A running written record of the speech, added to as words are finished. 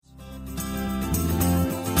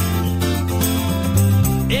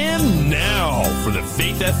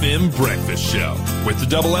Faith FM Breakfast Show with the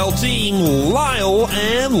Double L team, Lyle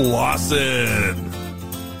and Lawson.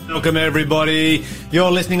 Welcome, everybody. You're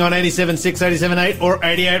listening on 87.6, 87.8 or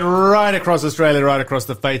 88 right across Australia, right across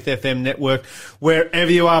the Faith FM network, wherever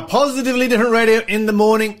you are. Positively Different Radio in the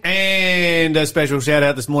morning, and a special shout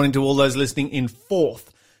out this morning to all those listening in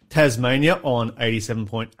Forth, Tasmania on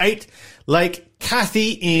 87.8, Lake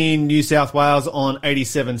Cathy in New South Wales on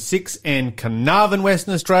 87.6, and Carnarvon,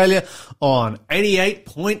 Western Australia on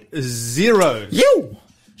 88.0. You!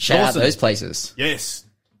 Shout out Awesome. those places. Yes.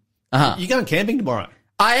 Uh-huh. You going camping tomorrow?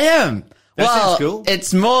 I am. That well, sounds cool.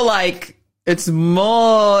 It's not like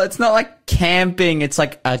camping, it's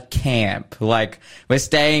like a camp. Like, we're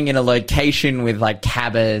staying in a location with like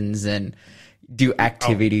cabins and do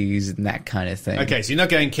activities and that kind of thing. Okay, so you're not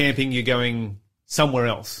going camping, you're going somewhere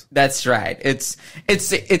else. That's right. It's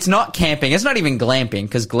not camping. It's not even glamping,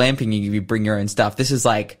 because glamping you bring your own stuff. This is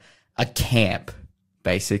like a camp,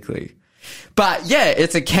 basically. But yeah,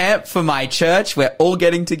 it's a camp for my church. We're all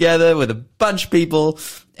getting together with a bunch of people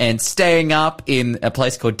and staying up in a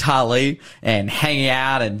place called Tali and hanging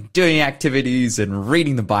out and doing activities and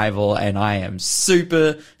reading the Bible. And I am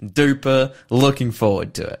super duper looking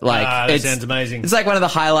forward to it. Like, that sounds amazing. It's like one of the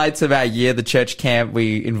highlights of our year, the church camp.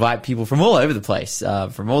 We invite people from all over the place,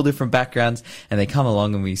 from all different backgrounds, and they come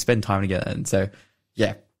along and we spend time together. And so,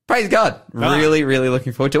 yeah, praise God. Really, really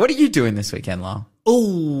looking forward to it. What are you doing this weekend, Lyle?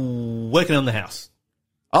 Oh, working on the house.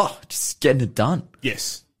 Oh, just getting it done.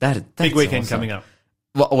 Yes. That's Big weekend awesome. coming up.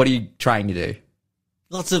 What are you trying to do?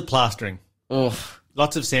 Lots of plastering. Oh,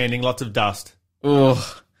 Lots of sanding, lots of dust.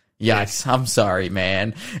 yikes. I'm sorry,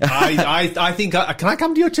 man. I think, can I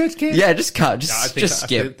come to your church camp? Yeah, just cut. I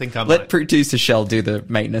Skip. think I Let might. producer Shell do the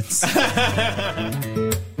maintenance.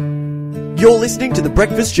 You're listening to the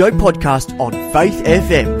Breakfast Show podcast on Faith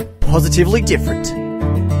FM. Positively different.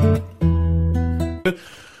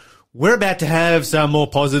 We're about to have some more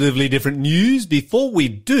positively different news. Before we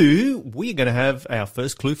do, we're going to have our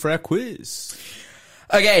first clue for our quiz.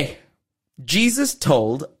 Okay. Jesus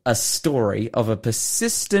told a story of a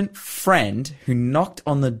persistent friend who knocked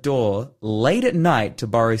on the door late at night to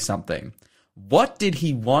borrow something. What did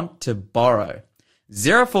he want to borrow?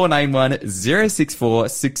 0491 064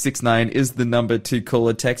 669 is the number to call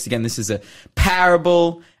or text. Again, this is a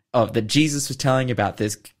parable that Jesus was telling about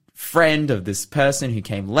this friend of this person who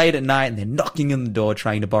came late at night and they're knocking on the door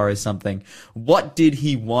trying to borrow something. What did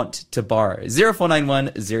he want to borrow?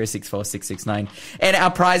 0491 064 669. And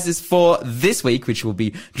our prizes for this week, which will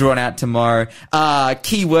be drawn out tomorrow, are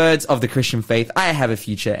Keywords of the Christian Faith, I Have a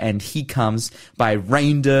Future, and He Comes by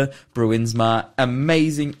Reinder Bruinsma.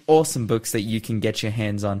 Amazing, awesome books that you can get your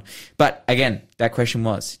hands on. But again, that question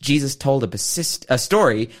was, Jesus told a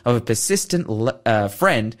story of a persistent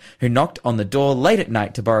friend who knocked on the door late at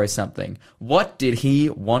night to borrow something. What did he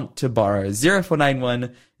want to borrow?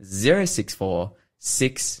 0491 064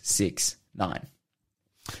 669.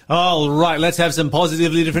 All right, let's have some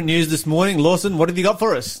positively different news this morning. Lawson, what have you got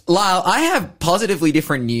for us? Lyle, I have positively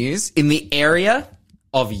different news in the area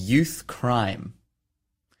of youth crime,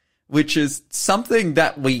 which is something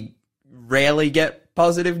that we rarely get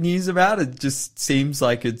positive news about. It just seems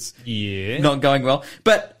like it's not going well.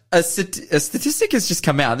 But a statistic has just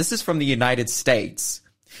come out. This is from the United States,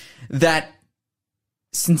 that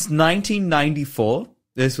since 1994,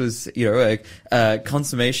 this was, a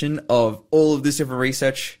consummation of all of this different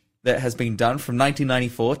research that has been done from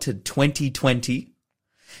 1994 to 2020.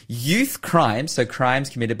 Youth crimes, so crimes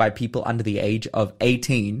committed by people under the age of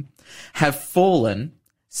 18, have fallen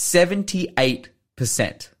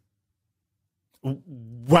 78%.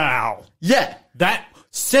 Wow. Yeah. That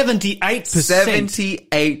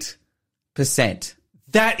 78%. 78%.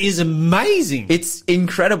 That is amazing. It's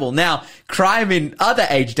incredible. Now, crime in other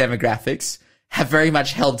age demographics have very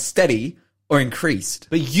much held steady or increased.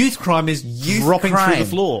 But youth crime is dropping through the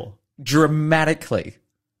floor. Dramatically.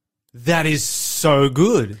 That is so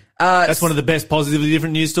good. That's one of the best positively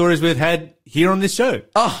different news stories we've had here on this show.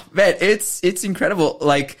 Oh, man, it's incredible.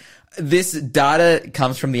 Like, this data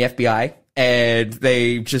comes from the FBI, and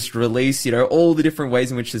they just release, all the different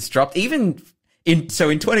ways in which this dropped. Even in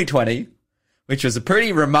 2020, which was a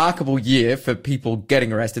pretty remarkable year for people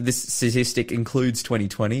getting arrested. This statistic includes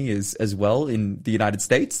 2020 as well in the United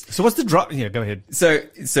States. So what's the drop? Yeah, go ahead. So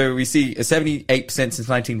we see a 78% since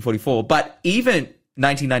 1944, but even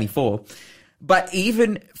 1994, but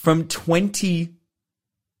even from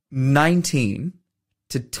 2019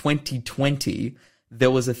 to 2020,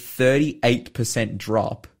 there was a 38%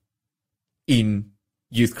 drop in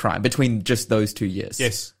youth crime between just those 2 years.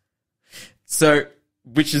 Yes. So,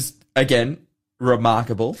 which is, again,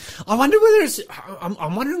 remarkable. I wonder whether it's.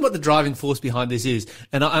 I'm wondering what the driving force behind this is,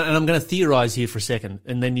 and I'm going to theorize here for a second,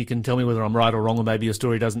 and then you can tell me whether I'm right or wrong, or maybe your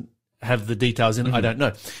story doesn't have the details in it. I don't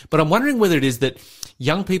know, but I'm wondering whether it is that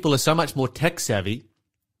young people are so much more tech savvy,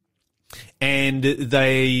 and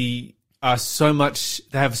they are they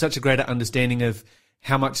have such a greater understanding of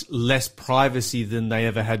how much less privacy than they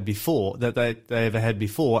ever had before,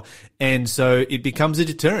 and so it becomes a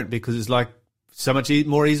deterrent because it's like so much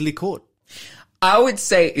more easily caught. I would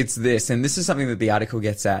say it's this, and this is something that the article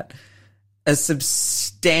gets at. A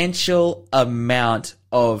substantially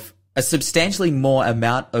more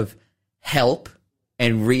amount of help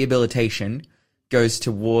and rehabilitation goes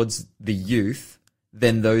towards the youth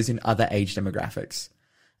than those in other age demographics.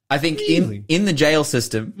 I think in the jail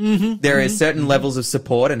system, there is certain levels of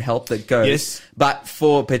support and help that goes. Yes. But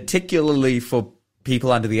particularly for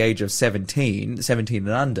people under the age of 17 and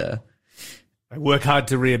under, They work hard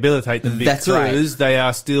to rehabilitate them That's because right. they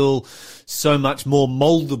are still so much more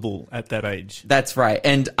moldable at that age. That's right.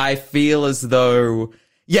 And I feel as though,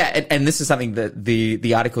 and this is something that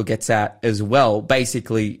the article gets at as well,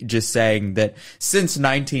 basically just saying that since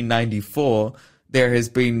 1994, there has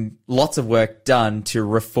been lots of work done to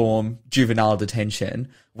reform juvenile detention,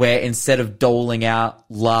 where instead of doling out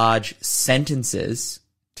large sentences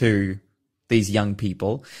to these young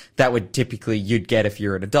people that would typically you'd get if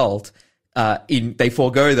you're an adult, they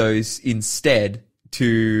forego those instead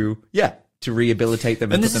to rehabilitate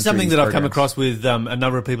them. And this is something that I've come across with a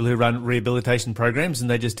number of people who run rehabilitation programs, and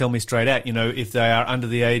they just tell me straight out, if they are under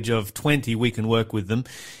the age of 20, we can work with them.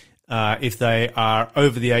 If they are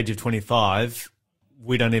over the age of 25,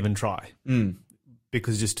 we don't even try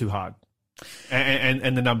because it's just too hard.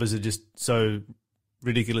 And the numbers are just so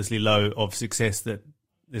ridiculously low of success that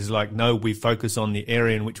there's like, no, we focus on the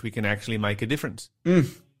area in which we can actually make a difference.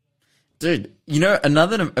 Dude,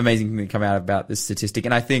 another amazing thing to come out about this statistic,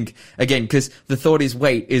 and I think, again, because the thought is,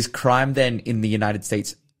 wait, is crime then in the United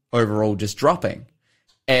States overall just dropping?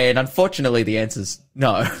 And unfortunately, the answer is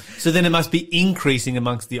no. So then it must be increasing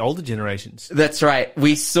amongst the older generations. That's right.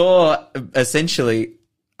 We saw, essentially,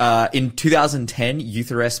 in 2010,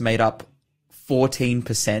 youth arrests made up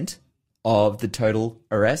 14% of the total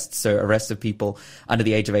arrests. So arrests of people under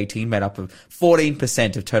the age of 18 made up of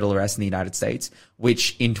 14% of total arrests in the United States,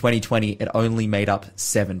 which in 2020, it only made up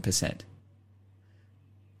 7%.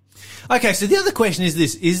 Okay, so the other question is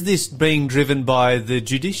this. Is this being driven by the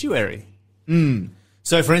judiciary?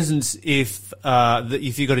 So, for instance, if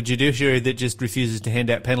you've got a judiciary that just refuses to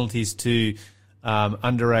hand out penalties to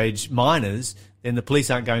underage minors, then the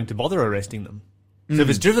police aren't going to bother arresting them. So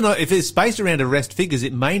if it's based around arrest figures,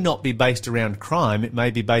 it may not be based around crime. It may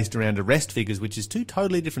be based around arrest figures, which is two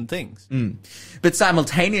totally different things. But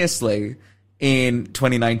simultaneously, in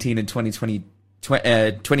 2019 and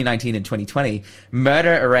 2020,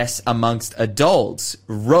 murder arrests amongst adults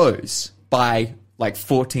rose by like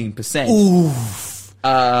 14%. Oof.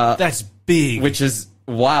 That's big. Which is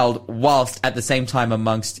wild, whilst at the same time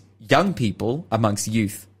amongst young people, amongst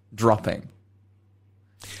youth, dropping.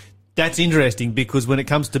 That's interesting because when it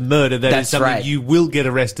comes to murder, that's something right. you will get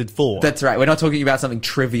arrested for. That's right. We're not talking about something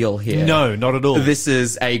trivial here. No, not at all. This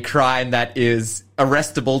is a crime that is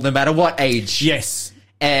arrestable no matter what age. Yes.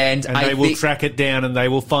 And they will track it down and they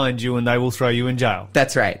will find you and they will throw you in jail.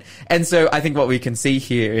 That's right. And so I think what we can see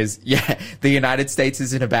here is, the United States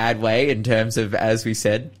is in a bad way in terms of, as we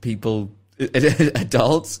said,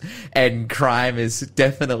 adults, and crime is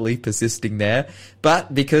definitely persisting there.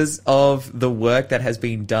 But because of the work that has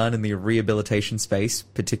been done in the rehabilitation space,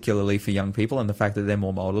 particularly for young people, and the fact that they're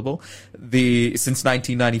more moldable, since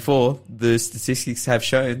 1994, the statistics have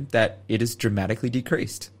shown that it has dramatically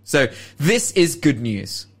decreased. So this is good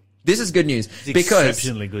news. This is good news because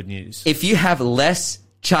exceptionally good news. If you have less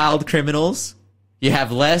child criminals, you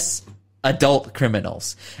have less adult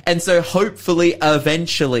criminals. And so hopefully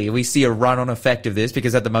eventually we see a run-on effect of this,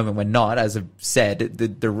 because at the moment we're not. As I've said,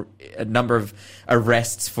 the number of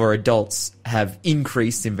arrests for adults have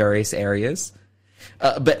increased in various areas.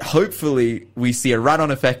 But hopefully we see a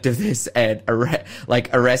run-on effect of this and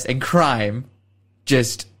arrest and crime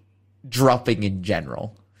just dropping in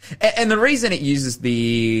general. And the reason it uses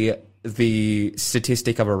the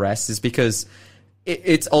statistic of arrests is because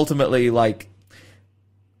it's ultimately like,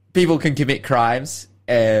 people can commit crimes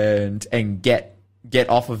and get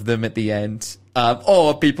off of them at the end,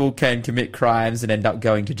 Or people can commit crimes and end up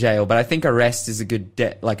going to jail. But I think arrest is a good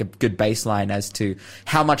a good baseline as to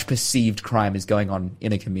how much perceived crime is going on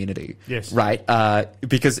in a community. Yes. Right?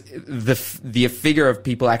 Because the figure of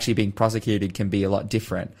people actually being prosecuted can be a lot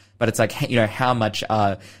different. But it's like, how much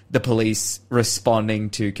are the police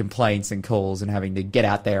responding to complaints and calls and having to get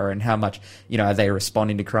out there, and how much, are they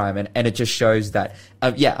responding to crime? And it just shows that,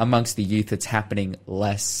 amongst the youth, it's happening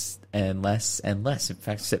less and less and less. In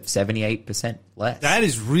fact, 78% less. That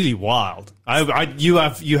is really wild. You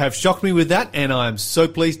have shocked me with that, and I'm so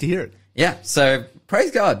pleased to hear it. Yeah, so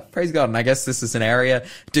praise God. And I guess this is an area,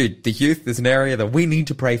 dude, the youth is an area that we need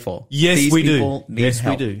to pray for. Yes, These we do. people need Yes,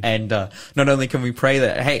 help. we do. And not only can we pray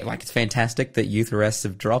that, hey, it's fantastic that youth arrests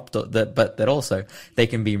have dropped, but that also they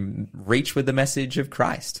can be reached with the message of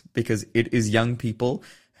Christ, because it is young people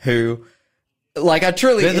who, they're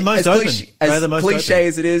the most open. They're the most cliche open.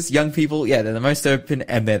 as it is, young people, they're the most open,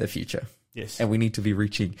 and they're the future. Yes. And we need to be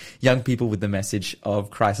reaching young people with the message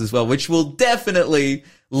of Christ as well, which will definitely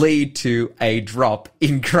lead to a drop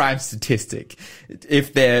in crime statistic.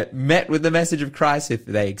 If they're met with the message of Christ, if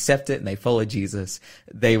they accept it and they follow Jesus,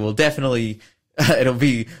 they will definitely, it'll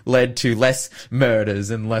be led to less murders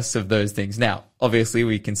and less of those things. Now, obviously,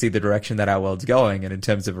 we can see the direction that our world's going, and in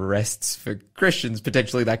terms of arrests for Christians,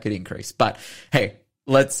 potentially that could increase. But hey,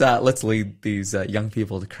 let's lead these young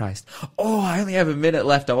people to Christ. Oh, I only have a minute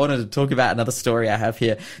left. I wanted to talk about another story I have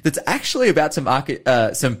here that's actually about some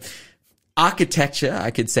architecture,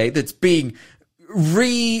 I could say, that's being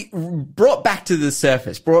brought back to the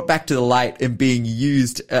surface, brought back to the light, and being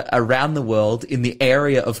used around the world in the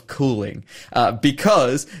area of cooling.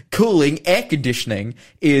 Because cooling, air conditioning,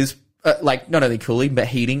 is not only cooling, but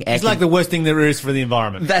heating. It's like the worst thing there is for the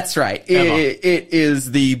environment. That's right. It is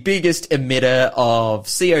the biggest emitter of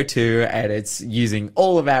CO2, and it's using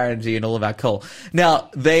all of our energy and all of our coal. Now,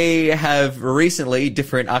 they have recently,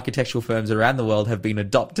 different architectural firms around the world have been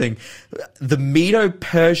adopting the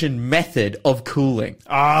Medo-Persian method of cooling.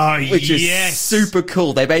 Which is super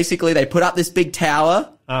cool. They put up this big tower.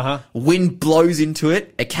 Wind blows into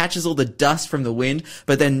it. It catches all the dust from the wind,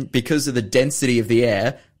 but then because of the density of the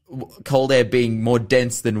air, cold air being more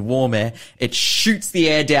dense than warm air, it shoots the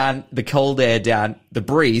air down, the cold air down, the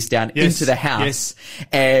breeze down into the house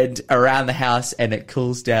and around the house, and it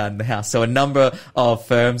cools down the house. So a number of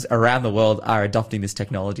firms around the world are adopting this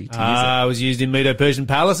technology to use it. It was used in Medo-Persian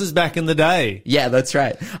palaces back in the day. Yeah, that's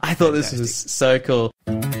right. I thought this was so cool.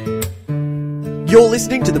 You're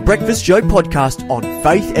listening to the Breakfast Show podcast on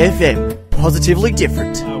Faith FM. Positively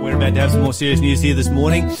different. We're about to have some more serious news here this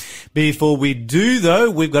morning. Before we do, though,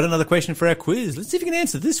 we've got another question for our quiz. Let's see if we can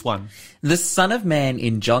answer this one. The Son of Man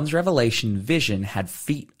in John's Revelation vision had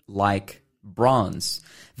feet like bronze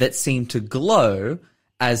that seemed to glow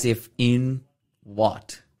as if in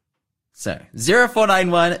what? So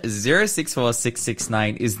 0491 064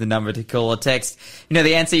 669 is the number to call or text.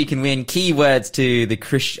 The answer. You can win keywords to the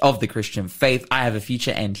Christian faith. I Have a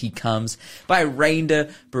Future and He Comes by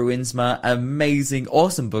Reinda Bruinsma. Amazing,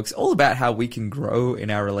 awesome books all about how we can grow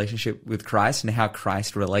in our relationship with Christ and how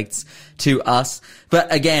Christ relates to us.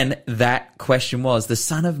 But again, that question was, the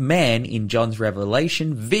Son of Man in John's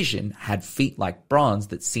Revelation vision had feet like bronze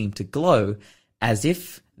that seemed to glow as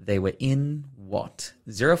if they were in what?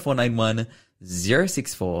 0491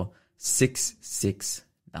 064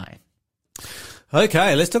 669.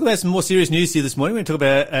 Okay, let's talk about some more serious news here this morning. We're going to talk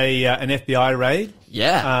about an FBI raid.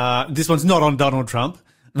 Yeah. This one's not on Donald Trump.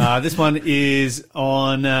 This one is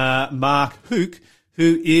on Mark Hook,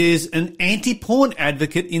 who is an anti-porn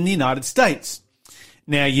advocate in the United States.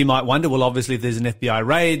 Now, you might wonder, well, obviously, if there's an FBI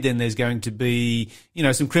raid, then there's going to be,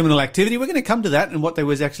 some criminal activity. We're going to come to that and what they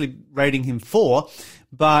was actually raiding him for.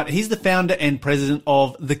 But he's the founder and president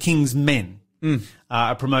of The King's Men.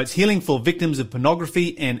 Promotes healing for victims of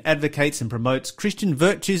pornography and advocates and promotes Christian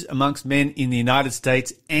virtues amongst men in the United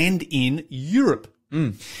States and in Europe.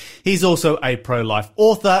 He's also a pro-life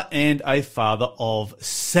author and a father of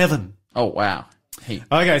 7. Oh, wow.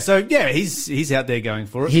 Okay, so yeah, he's out there going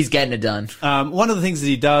for it. He's getting it done. One of the things that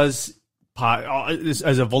he does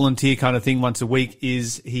as a volunteer kind of thing once a week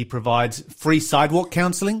is he provides free sidewalk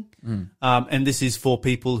counselling, and this is for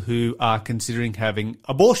people who are considering having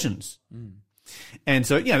abortions. And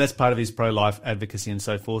so, that's part of his pro-life advocacy and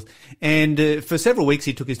so forth. And for several weeks,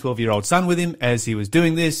 he took his 12-year-old son with him as he was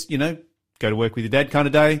doing this, go to work with your dad kind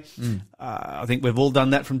of day. I think we've all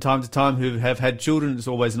done that from time to time who have had children. It's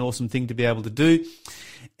always an awesome thing to be able to do.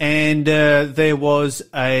 And there was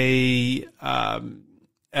an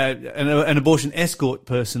abortion escort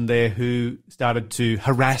person there who started to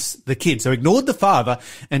harass the kid. So ignored the father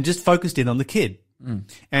and just focused in on the kid.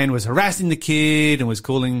 and was harassing the kid and was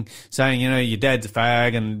saying, your dad's a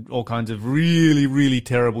fag and all kinds of really, really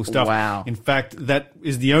terrible stuff. Wow. In fact, that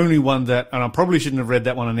is the only one and I probably shouldn't have read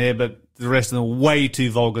that one on air, but the rest of them are way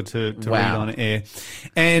too vulgar to read on air.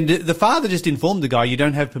 And the father just informed the guy, you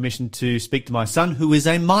don't have permission to speak to my son, who is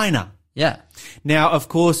a minor. Yeah. Now, of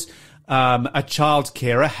course, a child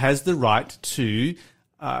carer has the right to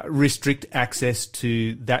restrict access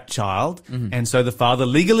to that child. And so the father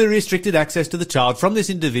legally restricted access to the child from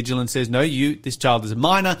this individual and says, no, this child is a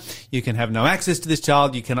minor. You can have no access to this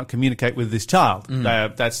child. You cannot communicate with this child.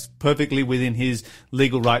 That's perfectly within his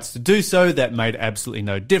legal rights to do so. That made absolutely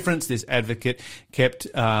no difference. This advocate kept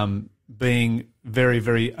being very,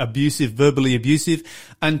 very abusive, verbally abusive,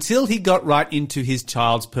 until he got right into his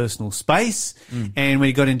child's personal space. And when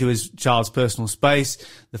he got into his child's personal space,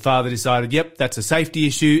 the father decided, yep, that's a safety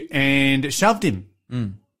issue, and shoved him.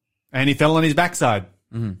 And he fell on his backside.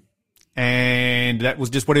 And that was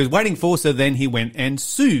just what he was waiting for, so then he went and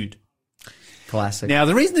sued. Classic. Now,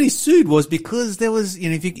 the reason that he sued was because there was,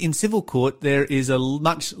 in civil court, there is a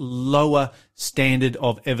much lower standard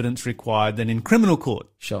of evidence required than in criminal court.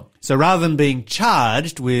 Sure. So rather than being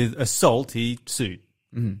charged with assault, he sued.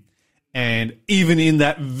 And even in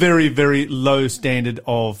that very, very low standard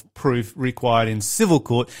of proof required in civil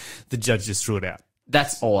court, the judge just threw it out.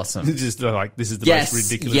 That's awesome. Just like, this is the most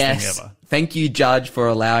ridiculous thing ever. Thank you, Judge, for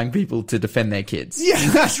allowing people to defend their kids.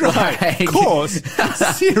 Yeah, that's right. Of course.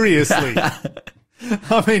 Seriously.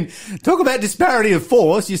 I mean, talk about disparity of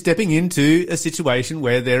force. You're stepping into a situation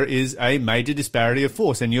where there is a major disparity of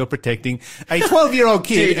force and you're protecting a 12-year-old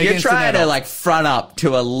kid. Dude, you're trying to front up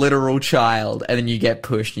to a literal child and then you get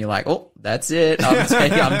pushed and you're like, oh, that's it.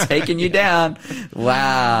 I'm taking you down.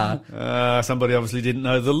 Wow. Somebody obviously didn't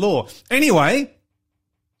know the law. Anyway,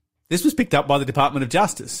 this was picked up by the Department of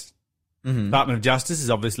Justice. Department of Justice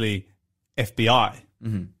is obviously FBI.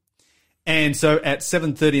 And so at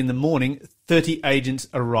 7:30 in the morning, 30 agents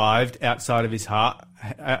arrived outside of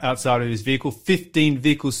his vehicle. 15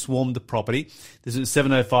 vehicles swarmed the property. This was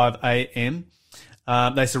 7:05 a.m.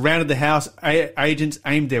 They surrounded the house. Agents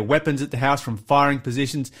aimed their weapons at the house from firing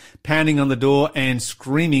positions, pounding on the door and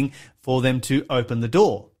screaming for them to open the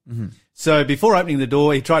door. So before opening the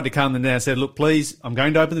door, he tried to calm them down and said, look, please, I'm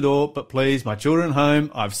going to open the door, but please, my children are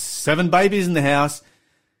home. I have 7 babies in the house.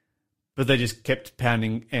 But they just kept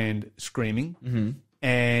pounding and screaming.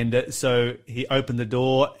 And so he opened the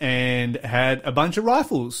door and had a bunch of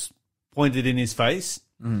rifles pointed in his face.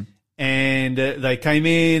 And they came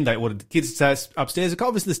in, they ordered the kids upstairs.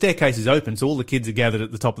 Obviously the staircase is open, so all the kids are gathered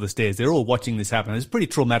at the top of the stairs. They're all watching this happen. It's pretty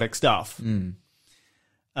traumatic stuff.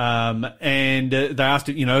 And they asked,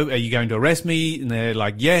 are you going to arrest me? And they're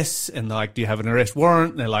like, yes. And they're like, do you have an arrest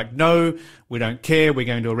warrant? And they're like, no, we don't care. We're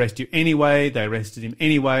going to arrest you anyway. They arrested him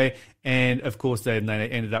anyway. And of course, they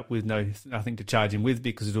ended up with nothing to charge him with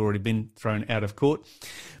because it had already been thrown out of court.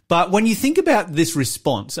 But when you think about this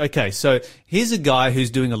response, okay, so here's a guy who's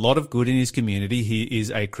doing a lot of good in his community. He is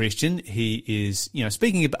a Christian. He is,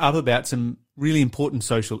 speaking up about some really important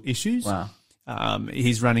social issues. Wow.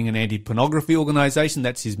 He's running an anti-pornography organization.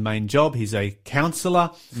 That's his main job. He's a counselor.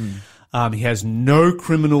 He has no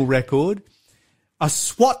criminal record. A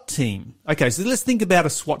SWAT team. Okay, so let's think about a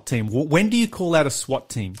SWAT team. When do you call out a SWAT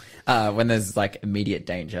team? When there's immediate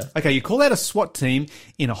danger. Okay, you call out a SWAT team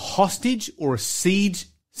in a hostage or a siege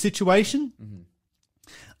situation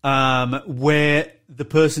where the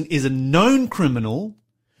person is a known criminal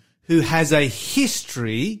who has a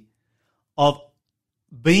history of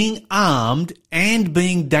being armed and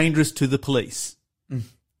being dangerous to the police.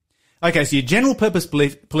 Okay, so your general purpose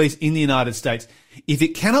police in the United States, if it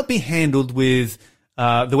cannot be handled with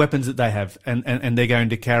the weapons that they have, and they're going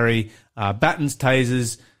to carry batons,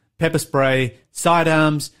 tasers, pepper spray,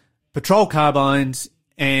 sidearms, patrol carbines,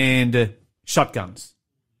 and shotguns.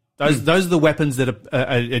 Those are the weapons that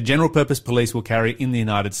a general purpose police will carry in the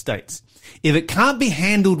United States. If it can't be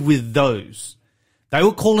handled with those, they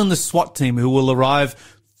will call in the SWAT team, who will arrive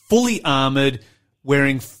fully armored,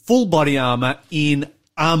 wearing full body armor in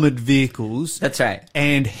armored vehicles. That's right.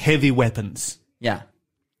 And heavy weapons. Yeah.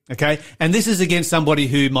 Okay? And this is against somebody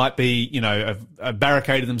who might be,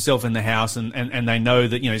 barricaded himself in the house and they know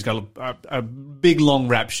that, he's got a big long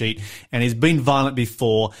rap sheet and he's been violent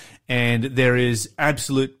before, and there is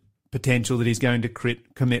absolute potential that he's going to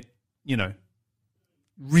commit,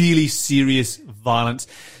 really serious violence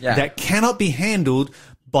that cannot be handled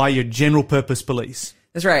by your general purpose police.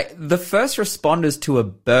 That's right. The first responders to a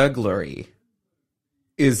burglary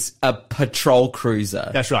is a patrol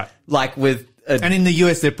cruiser. That's right. And in the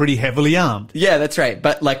US, they're pretty heavily armed. Yeah, that's right.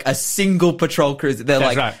 But a single patrol cruiser, they're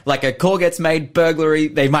That's right. like a call gets made, burglary,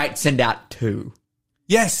 they might send out 2.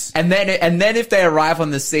 Yes. And then if they arrive on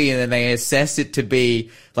the scene and they assess it to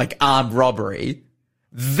be like armed robbery,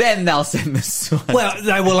 then they'll send the SWAT. Well,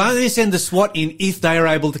 they will only send the SWAT in if they are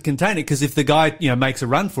able to contain it, because if the guy, makes a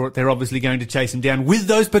run for it, they're obviously going to chase him down with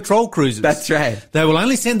those patrol cruisers. That's right. They will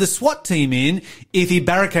only send the SWAT team in if he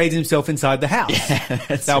barricades himself inside the house.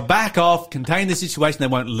 Yeah, they'll back off, contain the situation. They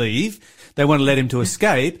won't leave. They want to let him to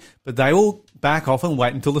escape, but they all back off and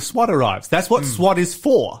wait until the SWAT arrives. That's what SWAT is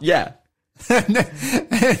for. Yeah.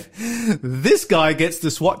 This guy gets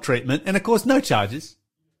the SWAT treatment, and of course, no charges.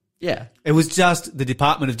 Yeah. It was just the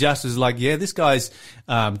Department of Justice was like, yeah, this guy's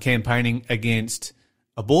campaigning against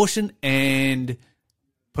abortion and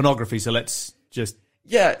pornography, so let's just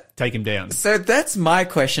take him down. So that's my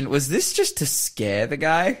question. Was this just to scare the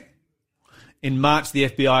guy? In March, the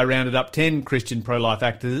FBI rounded up 10 Christian pro-life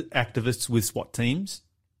activists with SWAT teams.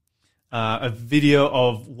 A video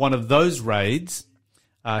of one of those raids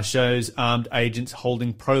shows armed agents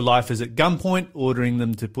holding pro-lifers at gunpoint, ordering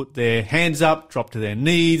them to put their hands up, drop to their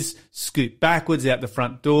knees, scoot backwards out the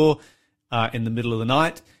front door in the middle of the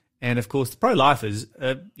night. And, of course, the pro-lifers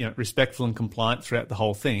are respectful and compliant throughout the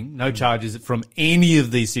whole thing. No charges from any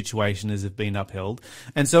of these situations have been upheld.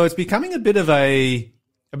 And so it's becoming a bit of a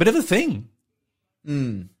thing.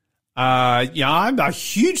 I'm a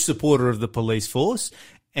huge supporter of the police force.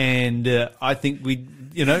 And I think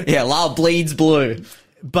Yeah, Lyle bleeds blue.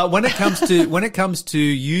 But when it comes to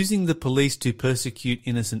using the police to persecute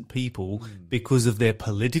innocent people because of their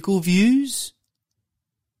political views,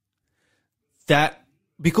 let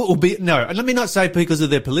me not say because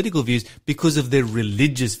of their political views, because of their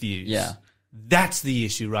religious views. Yeah. That's the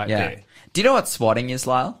issue there. Do you know what swatting is,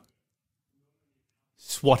 Lyle?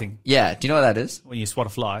 Swatting. Yeah. Do you know what that is? When you swat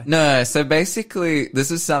a fly. No. So basically,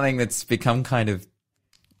 this is something that's become kind of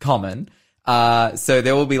common. So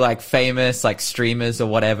there will be like famous like streamers or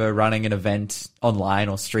whatever running an event online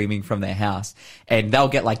or streaming from their house, and they'll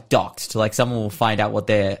get like doxed. Like someone will find out what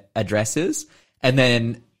their address is, and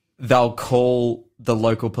then they'll call the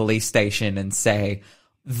local police station and say,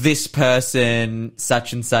 this person,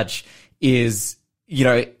 such and such, is,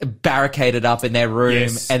 barricaded up in their room.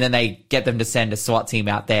 Yes. And then they get them to send a SWAT team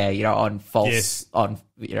out there, on false,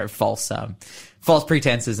 false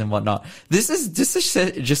pretenses and whatnot. This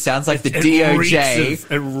just sounds like the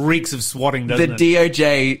DOJ. It reeks of swatting, doesn't it? The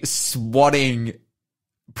DOJ swatting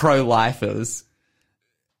pro-lifers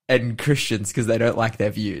and Christians because they don't like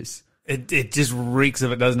their views. It just reeks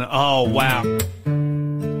of it, doesn't it? Oh, wow.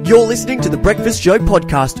 You're listening to the Breakfast Show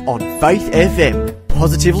podcast on Faith FM.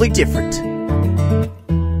 Positively different.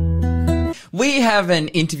 We have an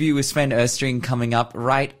interview with Sven Östring coming up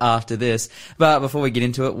right after this. But before we get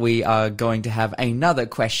into it, we are going to have another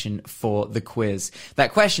question for the quiz.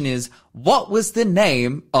 That question is, what was the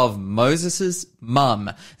name of Moses'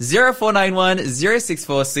 mum? 0491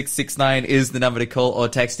 064 669 is the number to call or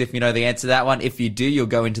text if you know the answer to that one. If you do, you'll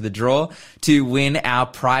go into the draw to win our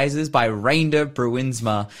prizes by Reinder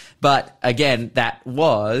Bruinsma. But again, what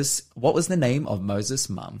was the name of Moses'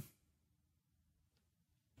 mum?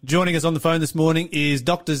 Joining us on the phone this morning is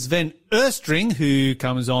Dr. Sven Östring, who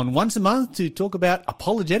comes on once a month to talk about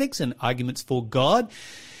apologetics and arguments for God.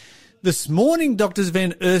 This morning, Dr.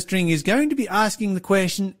 Sven Östring is going to be asking the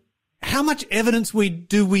question, how much evidence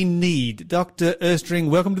do we need? Dr. Östring,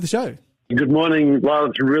 welcome to the show. Good morning, Lyle.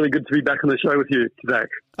 It's really good to be back on the show with you today.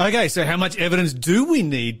 Okay, so how much evidence do we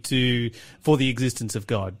need for the existence of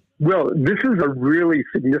God? Well, this is a really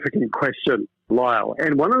significant question, Lyle.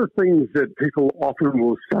 And one of the things that people often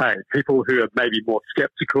will say, people who are maybe more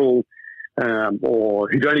skeptical or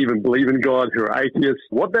who don't even believe in God, who are atheists,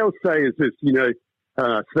 what they'll say is this,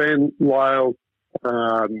 Sven, Lyle,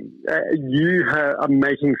 you are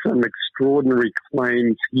making some extraordinary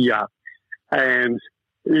claims here. And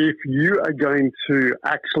if you are going to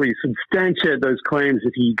actually substantiate those claims,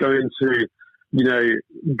 if you're going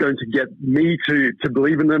to get me to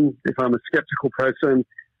believe in them, if I'm a skeptical person,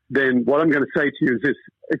 then what I'm going to say to you is this: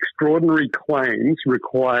 extraordinary claims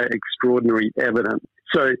require extraordinary evidence.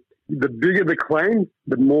 So the bigger the claim,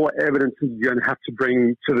 the more evidence that you're going to have to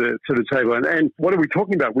bring to the table. And what are we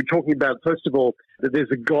talking about? We're talking about, first of all, that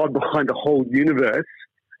there's a God behind the whole universe,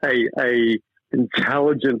 a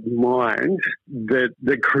intelligent mind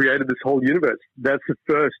that created this whole universe. That's the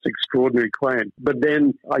first extraordinary claim. But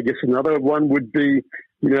then I guess another one would be,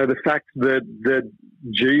 the fact that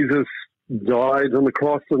Jesus died on the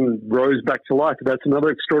cross and rose back to life. That's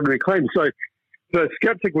another extraordinary claim. So a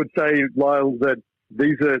skeptic would say, Lyle, that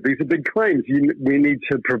these are big claims. We need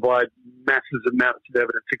to provide massive amounts of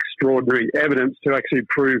evidence, extraordinary evidence, to actually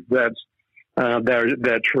prove that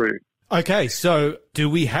they're true. Okay, so do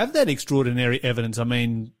we have that extraordinary evidence? I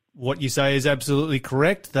mean, What you say is absolutely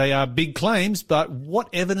correct. They are big claims, but what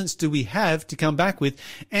evidence do we have to come back with?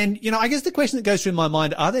 And, I guess the question that goes through my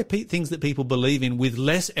mind, are there things that people believe in with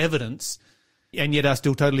less evidence and yet are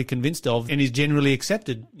still totally convinced of and is generally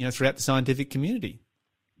accepted, throughout the scientific community?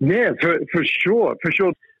 Yeah, for sure.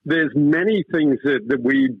 There's many things that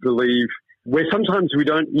we believe where sometimes we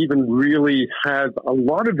don't even really have a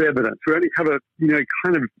lot of evidence. We only have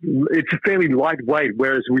it's a fairly lightweight,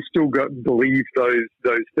 whereas we still believe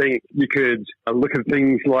those things. You could look at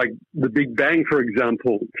things like the Big Bang, for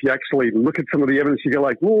example. If you actually look at some of the evidence, you go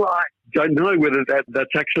like, well, I don't know whether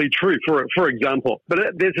that's actually true, for example. But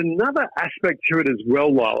there's another aspect to it as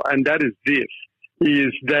well, Lyle, and that is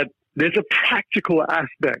that there's a practical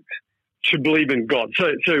aspect to believe in God.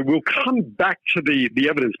 So we'll come back to the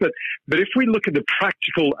evidence, but if we look at the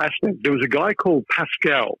practical aspect, there was a guy called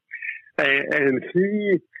Pascal, and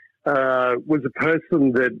he was a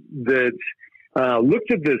person that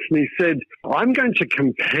looked at this and he said, I'm going to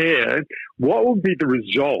compare what will be the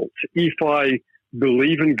result if I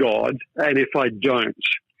believe in God and if I don't.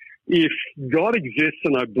 If God exists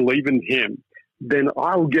and I believe in him, then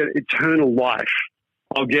I'll get eternal life.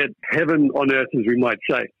 I'll get heaven on earth, as we might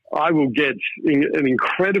say. I will get an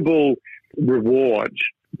incredible reward.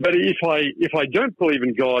 But if I don't believe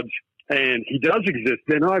in God and he does exist,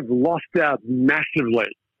 then I've lost out massively.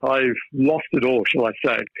 I've lost it all, shall I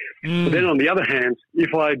say. But then on the other hand,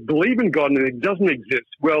 if I believe in God and it doesn't exist,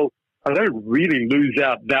 well, I don't really lose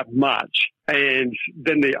out that much. And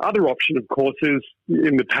then the other option, of course, is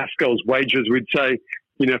in the Pascal's wages, we'd say,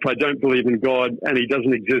 if I don't believe in God and he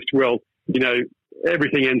doesn't exist, well,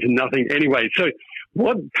 everything ends in nothing anyway. So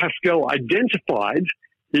what Pascal identified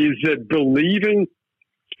is that believing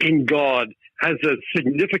in God has a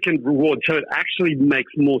significant reward. So it actually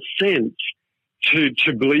makes more sense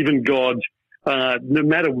to believe in God, no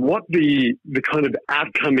matter what the kind of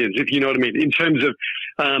outcome is, if you know what I mean, in terms of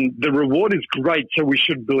the reward is great, so we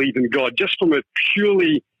should believe in God, just from a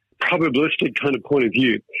purely probabilistic kind of point of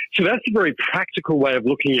view. So that's a very practical way of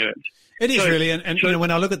looking at it. It is really, and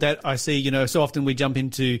when I look at that, I see, so often we jump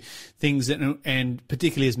into things and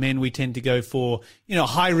particularly as men, we tend to go for,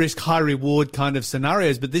 high risk, high reward kind of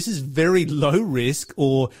scenarios, but this is very low risk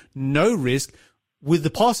or no risk with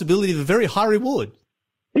the possibility of a very high reward.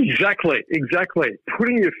 Exactly.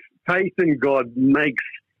 Putting your faith in God makes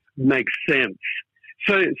sense.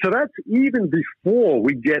 So that's even before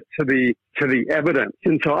we get to the evidence.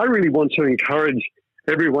 And so I really want to encourage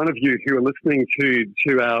every one of you who are listening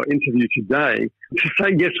to our interview today to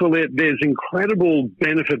say, yes, well, there's incredible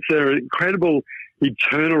benefits, there are incredible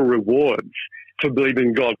eternal rewards for believing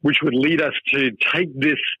in God, which would lead us to take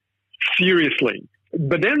this seriously.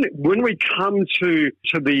 But then when we come to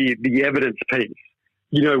the evidence piece,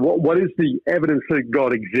 what is the evidence that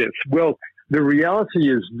God exists? Well, the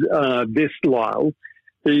reality is this, Lyle,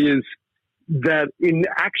 is that in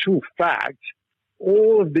actual fact,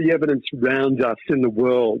 all of the evidence around us in the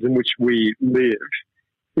world in which we live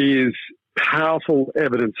is powerful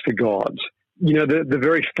evidence for God. The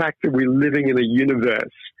very fact that we're living in a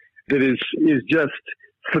universe that is just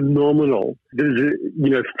phenomenal, that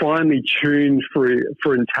is, finely tuned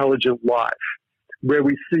for intelligent life, where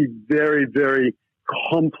we see very, very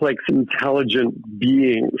complex, intelligent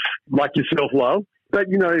beings like yourself, Lyle. But,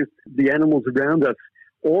 the animals around us,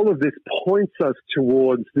 all of this points us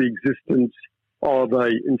towards the existence of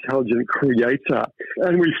an intelligent creator.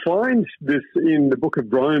 And we find this in the book of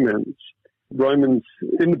Romans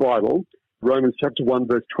in the Bible, Romans chapter 1,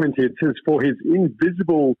 verse 20. It says, for his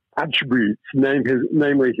invisible attributes,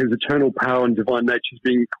 namely his eternal power and divine natures,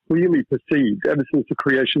 being clearly perceived ever since the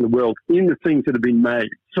creation of the world in the things that have been made.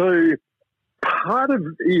 So part of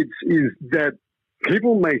it is that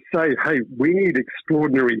people may say, hey, we need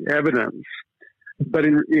extraordinary evidence. But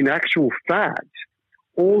in actual fact,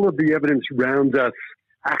 all of the evidence around us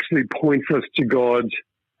actually points us to God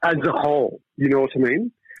as a whole. You know what I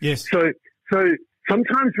mean? Yes. So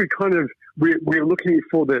sometimes we're looking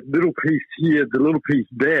for the little piece here, the little piece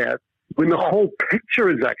there, when the whole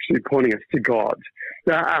picture is actually pointing us to God.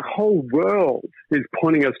 Our whole world is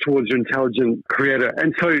pointing us towards an intelligent creator.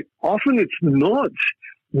 And so often it's not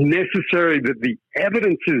necessary that the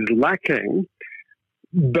evidence is lacking,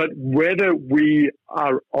 but whether we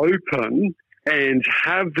are open and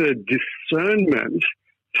have the discernment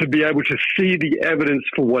to be able to see the evidence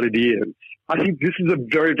for what it is. I think this is a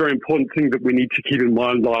very, very important thing that we need to keep in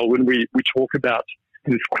mind, Lyle, when we talk about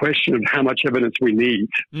question of how much evidence we need.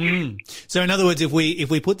 So in other words, if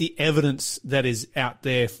we put the evidence that is out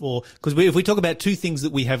there for, because if we talk about two things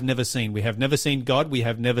that we have never seen, we have never seen God, we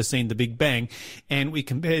have never seen the Big Bang, and we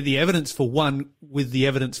compare the evidence for one with the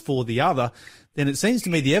evidence for the other, then it seems to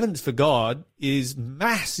me the evidence for God is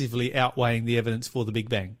massively outweighing the evidence for the Big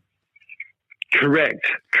Bang. Correct.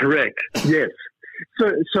 Yes.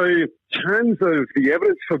 So in terms of the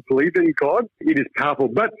evidence for believing in God, it is powerful.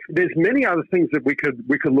 But there's many other things that we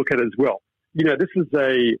could look at as well. This is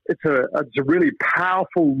it's a really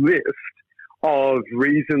powerful list of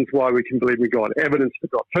reasons why we can believe in God, evidence for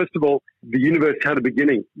God. First of all, the universe had a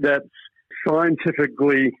beginning. That's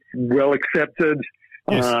scientifically well accepted.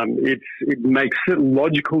 Yes. It makes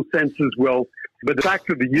logical sense as well. But the fact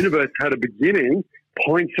that the universe had a beginning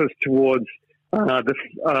points us towards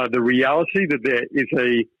the reality that there is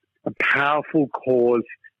a powerful cause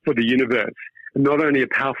for the universe. Not only a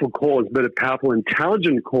powerful cause, but a powerful,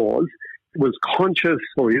 intelligent cause was conscious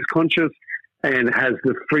or is conscious and has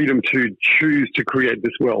the freedom to choose to create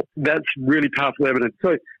this world. That's really powerful evidence.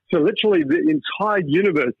 So literally the entire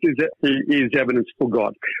universe is evidence for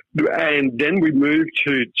God. And then we move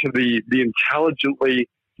to the intelligently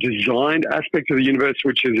designed aspect of the universe,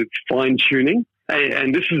 which is its fine-tuning.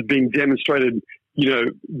 And this is being demonstrated,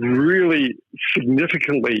 really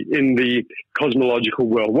significantly in the cosmological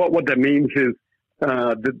world. What that means is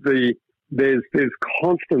that there's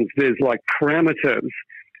constants, there's like parameters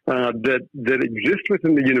that exist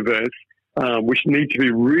within the universe, which need to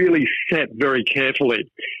be really set very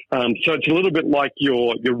carefully. So it's a little bit like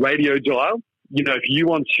your radio dial. If you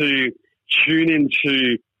want to tune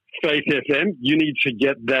into Faith FM, you need to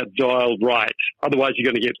get that dial right. Otherwise,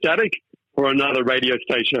 you're going to get static or another radio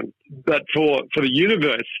station. But for the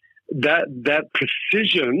universe, that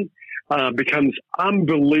precision becomes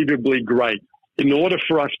unbelievably great. In order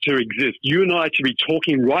for us to exist, you and I to be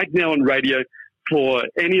talking right now on radio, for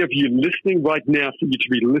any of you listening right now, for you to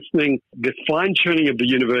be listening, the fine-tuning of the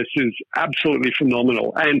universe is absolutely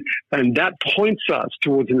phenomenal. And that points us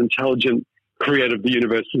towards an intelligent creator of the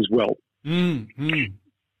universe as well. Mm-hmm.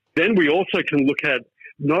 Then we also can look at,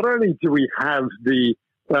 not only do we have the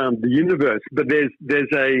universe, but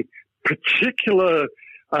there's a particular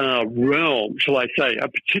realm, shall I say, a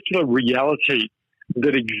particular reality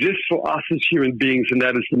that exists for us as human beings, and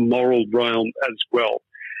that is the moral realm as well.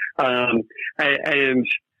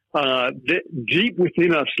 Deep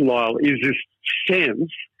within us, Lyle, is this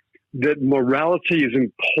sense that morality is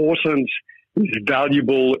important, is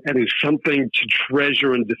valuable, and is something to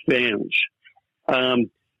treasure and defend. I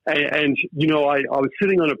was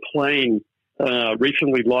sitting on a plane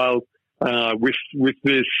recently, Lyle, with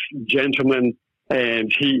this gentleman,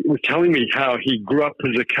 and he was telling me how he grew up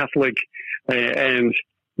as a Catholic and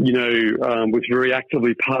was very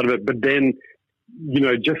actively part of it. But then,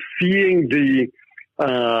 just seeing the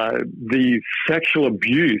sexual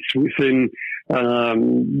abuse within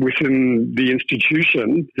the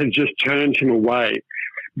institution has just turned him away.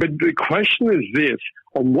 But the question is this: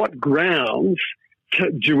 on what grounds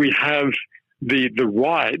do we have the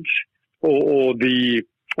right or the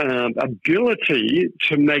ability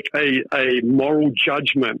to make a moral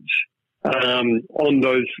judgment on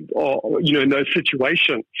those, in those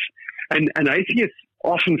situations? And atheists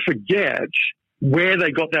often forget where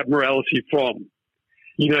they got that morality from.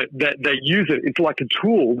 That they use it. It's like a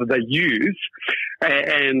tool that they use,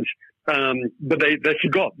 but they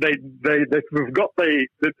forgot. They forgot they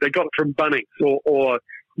got it from Bunnings or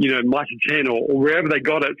Mighty 10 or wherever they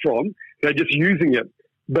got it from. They're just using it.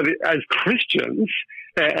 But as Christians,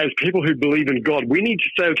 as people who believe in God, we need to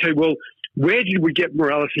say, okay, well, where did we get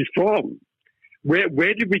morality from?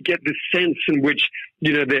 Where did we get this sense in which,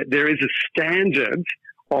 there is a standard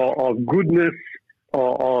of goodness,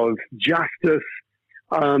 of justice,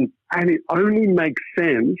 and it only makes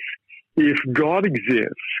sense if God exists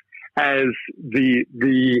as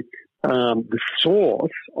the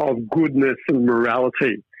source of goodness and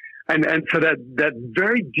morality. And so that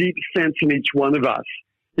very deep sense in each one of us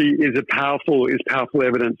is powerful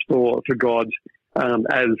evidence for God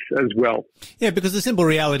as well. Yeah, because the simple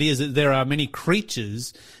reality is that there are many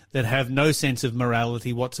creatures that have no sense of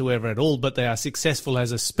morality whatsoever at all, but they are successful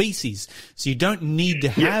as a species. So you don't need to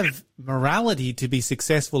have morality to be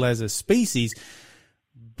successful as a species,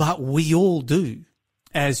 but we all do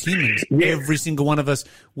as humans. Yes. Every single one of us,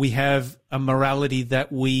 we have a morality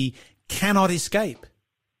that we cannot escape.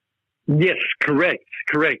 Yes, correct.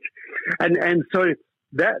 And so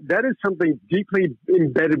that is something deeply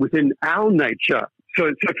embedded within our nature.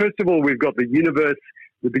 So first of all, we've got the universe,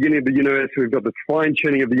 the beginning of the universe, we've got the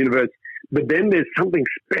fine-tuning of the universe, but then there's something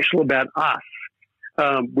special about us,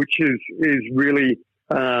 which is really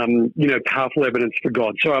powerful evidence for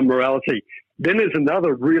God. So our morality. Then there's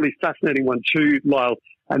another really fascinating one too, Lyle,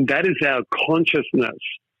 and that is our consciousness.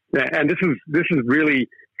 And this is really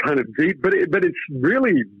kind of deep, but it's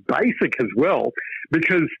really basic as well,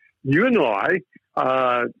 because you and I,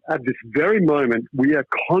 at this very moment, we are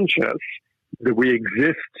conscious that we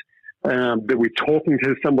exist, that we're talking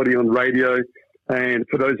to somebody on radio. And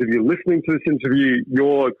for those of you listening to this interview,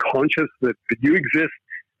 you're conscious that you exist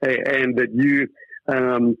and that you're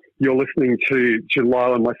listening to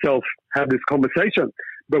Lyle and myself have this conversation.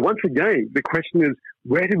 But once again, the question is,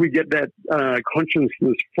 where did we get that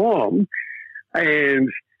consciousness from? And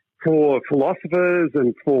for philosophers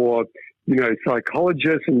and for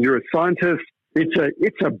psychologists and neuroscientists,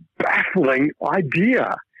 it's a baffling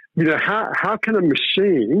idea. How can a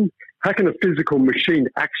physical machine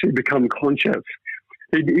actually become conscious?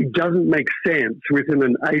 It doesn't make sense within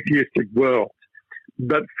an atheistic world.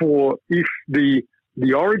 But if the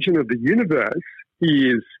origin of the universe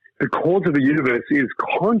is, the cause of the universe is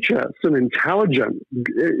conscious and intelligent,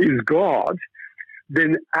 is God,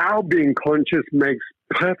 then our being conscious makes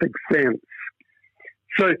perfect sense.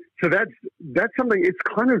 So that's something. It's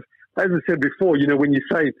kind of, as I said before, when you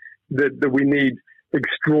say that we need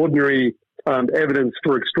extraordinary evidence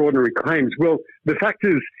for extraordinary claims, well, the fact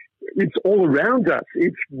is, it's all around us.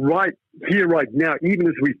 It's right here, right now, even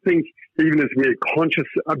as we think, even as we're conscious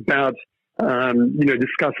about,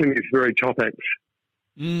 discussing these very topics.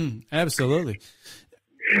 Absolutely.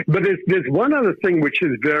 But there's one other thing which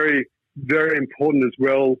is very, very important as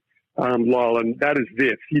well, Lyle, and that is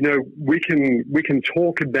this. We can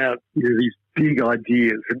talk about these big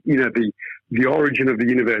ideas, the origin of the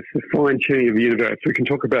universe, the fine tuning of the universe. We can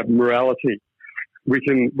talk about morality. We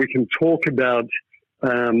can talk about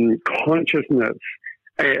consciousness.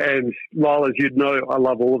 And Lyle, as you'd know, I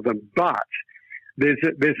love all of them. But there's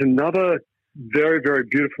another very, very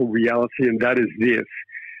beautiful reality, and that is this: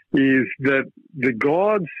 is that the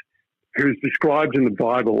God who's described in the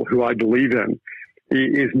Bible, who I believe in,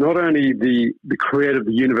 is not only the creator of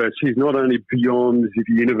the universe. He's not only beyond the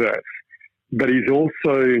universe, but he's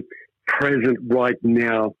also present right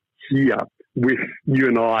now here with you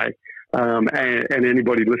and I, and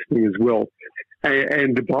anybody listening as well.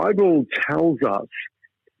 And the Bible tells us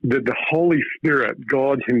that the Holy Spirit,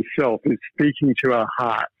 God himself, is speaking to our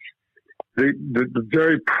hearts. The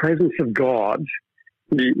very presence of God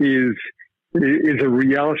is a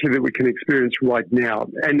reality that we can experience right now.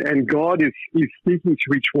 And God is speaking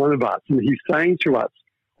to each one of us, and he's saying to us,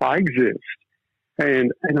 I exist,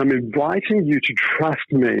 and I'm inviting you to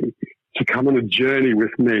trust me, to come on a journey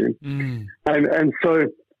with me. And so,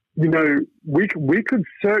 we could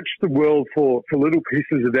search the world for little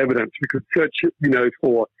pieces of evidence. We could search it,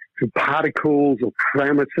 for particles or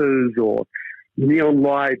parameters or neon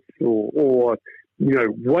lights or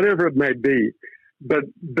whatever it may be. But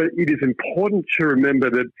it is important to remember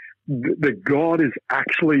that God is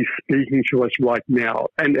actually speaking to us right now.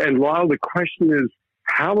 And Lyle, the question is,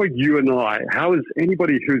 how are you and I, how is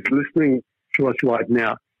anybody who's listening to us right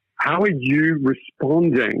now, how are you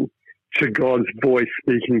responding to God's voice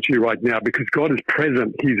speaking to you right now? Because God is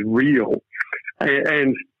present, he's real.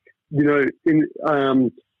 And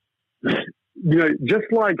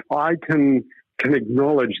just like I can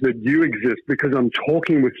acknowledge that you exist because I'm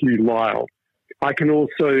talking with you, Lyle, I can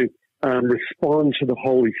also respond to the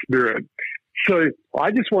Holy Spirit. So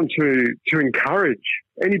I just want to encourage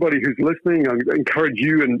anybody who's listening, I encourage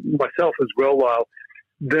you and myself as well, Lyle,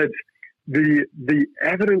 that the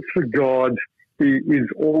evidence for God is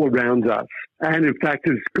all around us, and in fact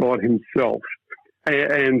is God himself.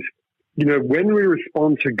 And when we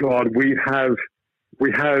respond to God, we have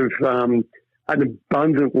an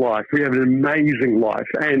abundant life. We have an amazing life,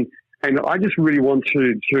 and I just really want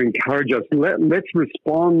to encourage us. Let's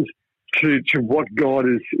respond to what God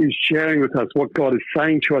is sharing with us, what God is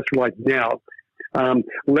saying to us right now.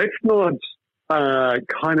 Let's not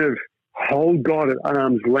kind of hold God at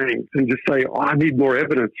arm's length and just say, I need more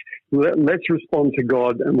evidence. Let's respond to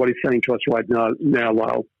God and what he's saying to us right now,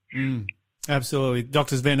 Lyle. Absolutely.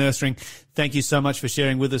 Dr. Sven Östring, thank you so much for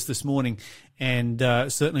sharing with us this morning. And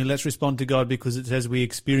certainly let's respond to God, because it's as we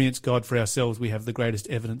experience God for ourselves, we have the greatest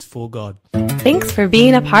evidence for God. Thanks for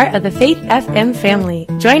being a part of the Faith FM family.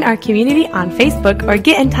 Join our community on Facebook or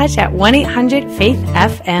get in touch at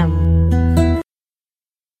 1-800-FAITH-FM.